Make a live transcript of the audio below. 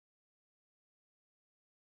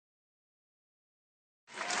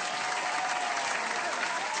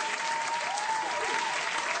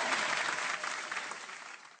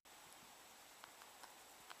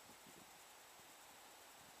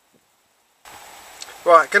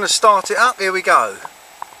Right, going to start it up. Here we go.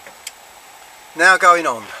 Now going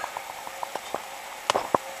on.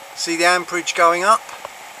 See the amperage going up?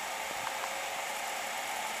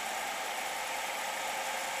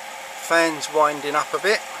 Fan's winding up a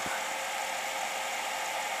bit.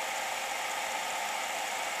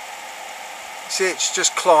 See, it's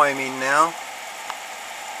just climbing now.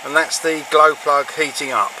 And that's the glow plug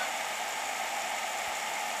heating up.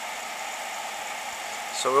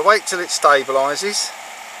 So we'll wait till it stabilises.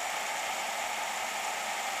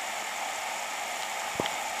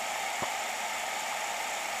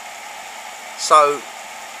 So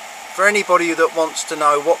for anybody that wants to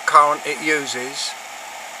know what current it uses,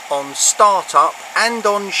 on startup and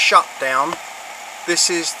on shutdown,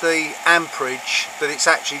 this is the amperage that it's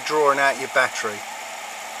actually drawing out your battery.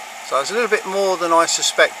 So it's a little bit more than I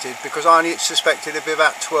suspected, because I only suspected it'd be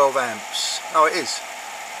about 12 amps. Oh, it is.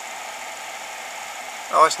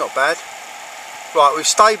 Oh, that's not bad. Right, we've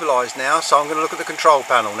stabilised now, so I'm going to look at the control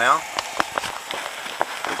panel now.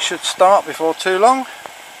 It should start before too long.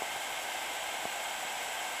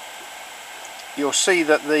 You'll see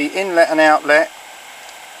that the inlet and outlet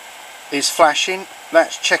is flashing.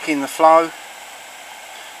 That's checking the flow.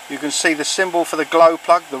 You can see the symbol for the glow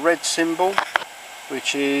plug, the red symbol,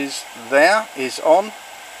 which is there, is on.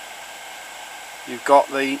 You've got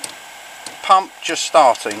the pump just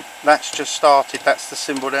starting. That's just started. That's the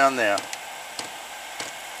symbol down there.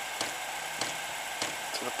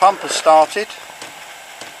 So the pump has started.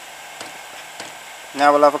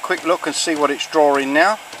 Now we'll have a quick look and see what it's drawing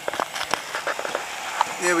now.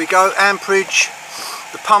 There we go, amperage,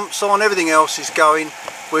 the pump's on, everything else is going.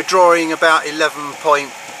 We're drawing about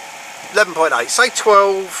 11.8, say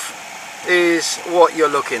 12 is what you're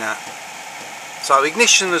looking at. So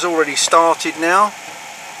ignition has already started now.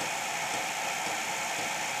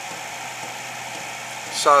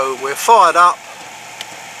 So we're fired up.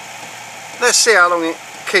 Let's see how long it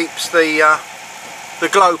keeps the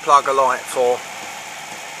glow plug alight for.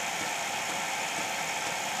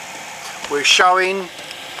 We're showing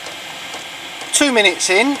 2 minutes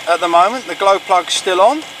in at the moment. The glow plug's still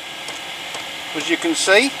on, as you can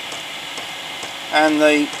see, and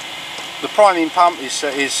the priming pump is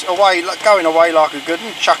away, going away like a good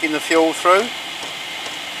one, chucking the fuel through.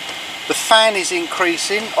 The fan is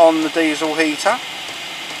increasing on the diesel heater.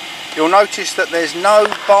 You'll notice that there's no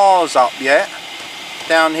bars up yet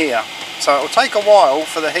down here, so it'll take a while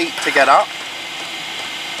for the heat to get up,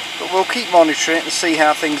 but we'll keep monitoring it and see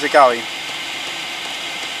how things are going.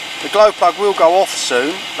 The glow plug will go off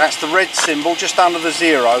soon. That's the red symbol just under the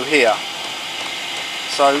 0 here.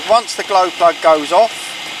 So once the glow plug goes off,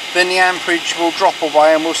 then the amperage will drop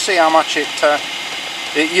away and we'll see how much it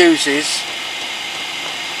uses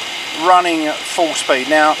running at full speed.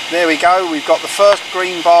 Now there we go, we've got the first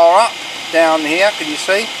green bar up down here, can you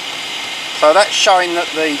see? So that's showing that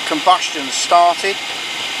the combustion started.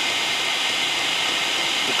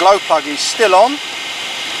 The glow plug is still on.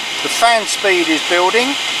 The fan speed is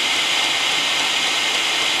building.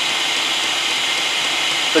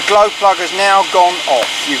 The glow plug has now gone off.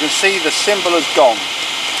 You can see the symbol has gone.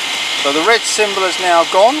 So the red symbol has now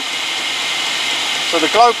gone. So the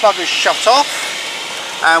glow plug is shut off,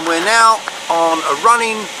 and we're now on a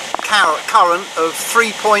running current of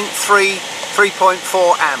 3.3, 3.4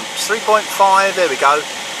 amps, 3.5, there we go.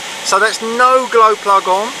 So that's no glow plug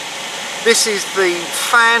on. This is the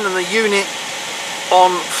fan and the unit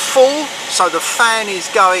on full, so the fan is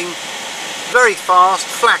going very fast,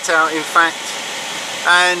 flat out in fact,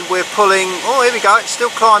 and we're pulling, oh here we go, it's still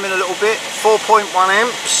climbing a little bit, 4.1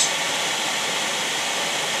 amps.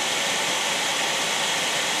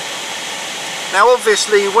 Now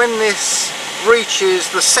obviously when this reaches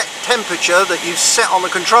the set temperature that you've set on the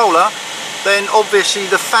controller, then obviously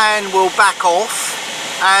the fan will back off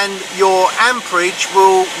and your amperage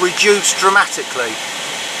will reduce dramatically.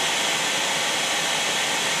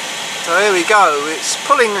 So here we go, it's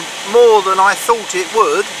pulling more than I thought it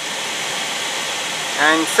would,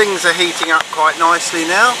 and things are heating up quite nicely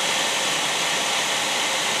now.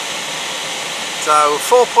 So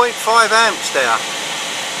 4.5 amps there.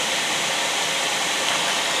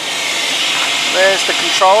 There's the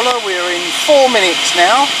controller. We're in 4 minutes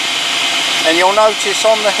now, and you'll notice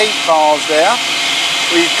on the heat bars there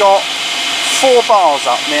we've got 4 bars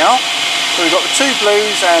up now. So we've got the 2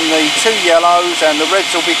 blues and the 2 yellows, and the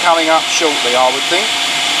reds will be coming up shortly, I would think.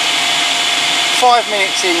 5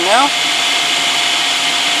 minutes in now.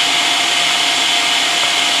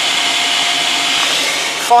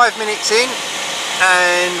 5 minutes in,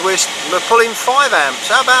 and we're pulling 5 amps.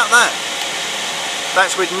 How about that?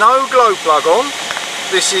 That's with no glow plug on.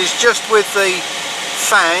 This is just with the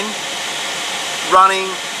fan running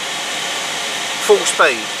full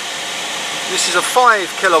speed. This is a 5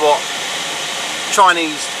 kilowatt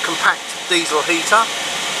Chinese compact diesel heater,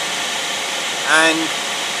 and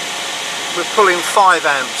we're pulling 5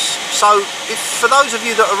 amps. So for those of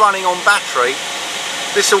you that are running on battery,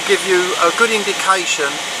 this will give you a good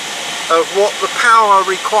indication of what the power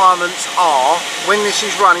requirements are when this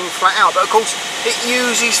is running flat out. But of course it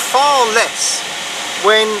uses far less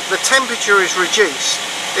when the temperature is reached,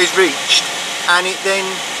 and it then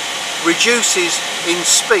reduces in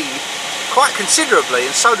speed quite considerably,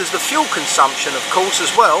 and so does the fuel consumption of course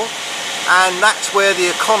as well, and that's where the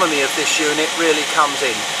economy of this unit really comes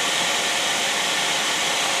in.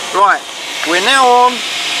 Right, we're now on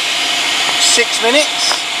 6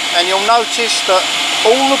 minutes, and you'll notice that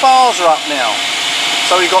all the bars are up now.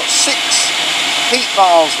 So we've got 6 heat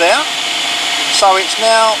bars there, so it's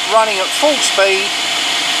now running at full speed.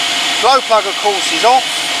 Glow plug of course is off,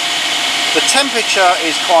 the temperature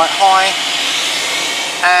is quite high,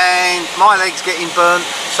 and my leg's getting burnt,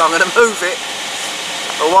 so I'm going to move it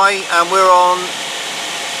away, and we're on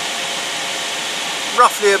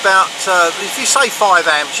roughly about, if you say 5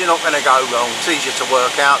 amps, you're not going to go wrong. It's easier to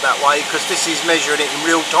work out that way because this is measuring it in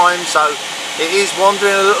real time, so it is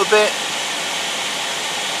wandering a little bit.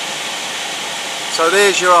 So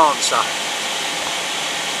there's your answer.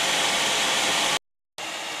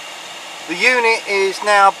 The unit is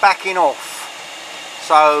now backing off,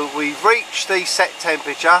 so we've reached the set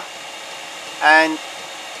temperature and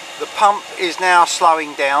the pump is now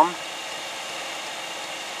slowing down.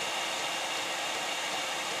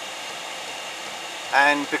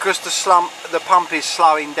 And because the pump is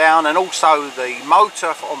slowing down, and also the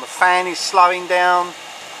motor on the fan is slowing down,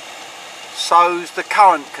 so's the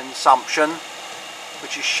current consumption,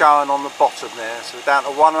 which is shown on the bottom there. So we're down to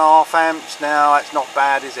 1.5 amps now. That's not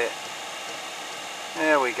bad, is it?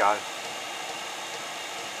 There we go.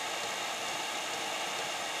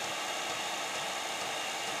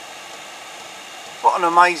 What an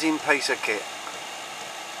amazing piece of kit.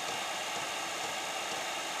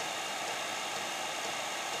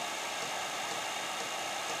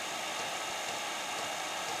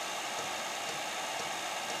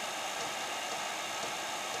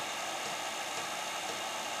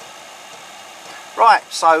 Right,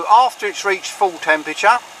 so after it's reached full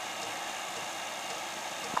temperature,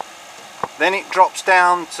 then it drops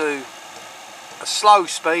down to a slow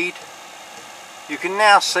speed. You can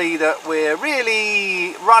now see that we're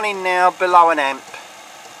really running now below an amp.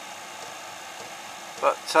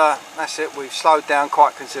 But that's it, we've slowed down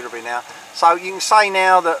quite considerably now. So you can say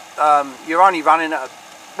now that you're only running at,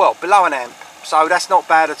 well, below an amp. So that's not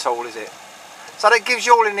bad at all, is it? So that gives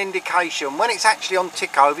you all an indication. When it's actually on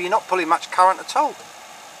tick over, you're not pulling much current at all.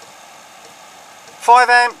 5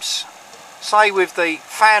 amps, say with the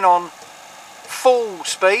fan on full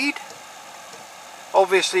speed.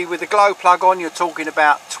 Obviously with the glow plug on, you're talking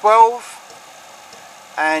about 12.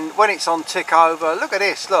 And when it's on tick over, look at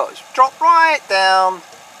this, look, it's dropped right down.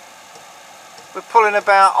 We're pulling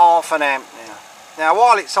about half an amp now. Now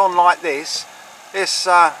while it's on like this,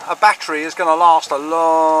 a battery is going to last a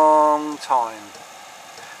long time.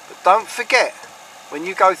 But don't forget, when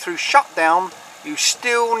you go through shutdown, you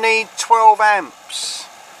still need 12 amps.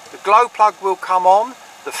 The glow plug will come on,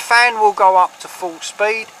 the fan will go up to full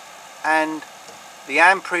speed, and the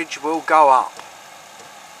amperage will go up.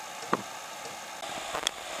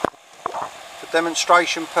 For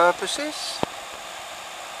demonstration purposes,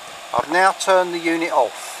 I've now turned the unit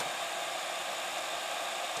off.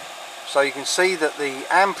 So you can see that the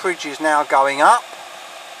amperage is now going up.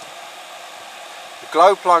 The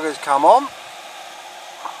glow plug has come on.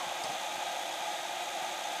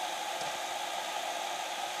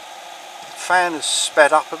 The fan has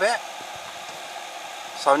sped up a bit.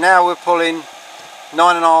 So now we're pulling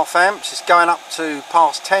 9.5 amps. It's going up to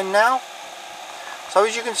past 10 now. So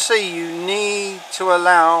as you can see, you need to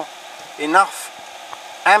allow enough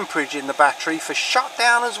amperage in the battery for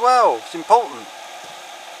shutdown as well. It's important.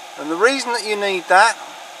 And the reason that you need that,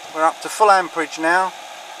 we're up to full amperage now,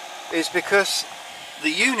 is because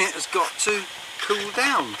the unit has got to cool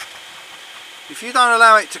down. If you don't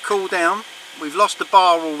allow it to cool down, we've lost the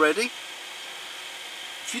bar already.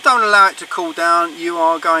 If you don't allow it to cool down, you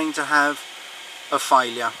are going to have a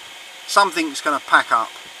failure. Something's going to pack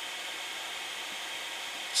up.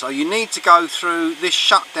 So you need to go through this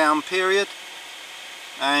shutdown period,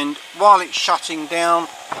 and while it's shutting down,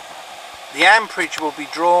 the amperage will be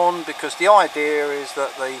drawn, because the idea is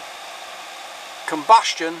that the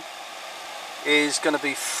combustion is going to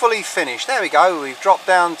be fully finished. There we go, we've dropped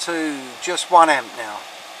down to just 1 amp now.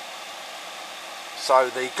 So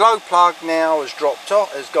the glow plug now has dropped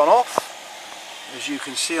off, has gone off, as you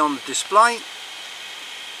can see on the display,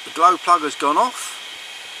 the glow plug has gone off,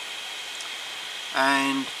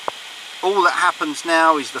 and all that happens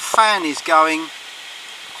now is the fan is going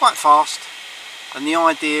quite fast, and the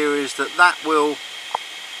idea is that that will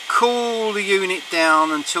cool the unit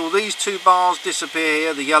down until these two bars disappear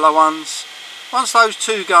here, the yellow ones. Once those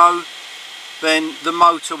two go, then the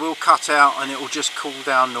motor will cut out and it will just cool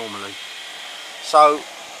down normally. So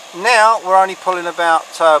now we're only pulling about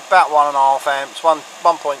 1.5 amps,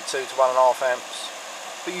 1.2 to 1.5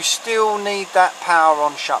 amps, but you still need that power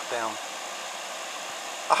on shutdown.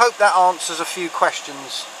 I hope that answers a few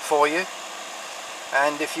questions for you,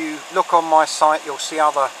 and if you look on my site you'll see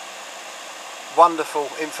other wonderful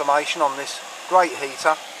information on this great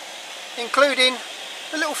heater, including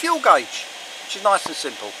the little fuel gauge, which is nice and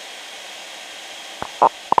simple.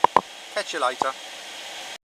 Catch you later.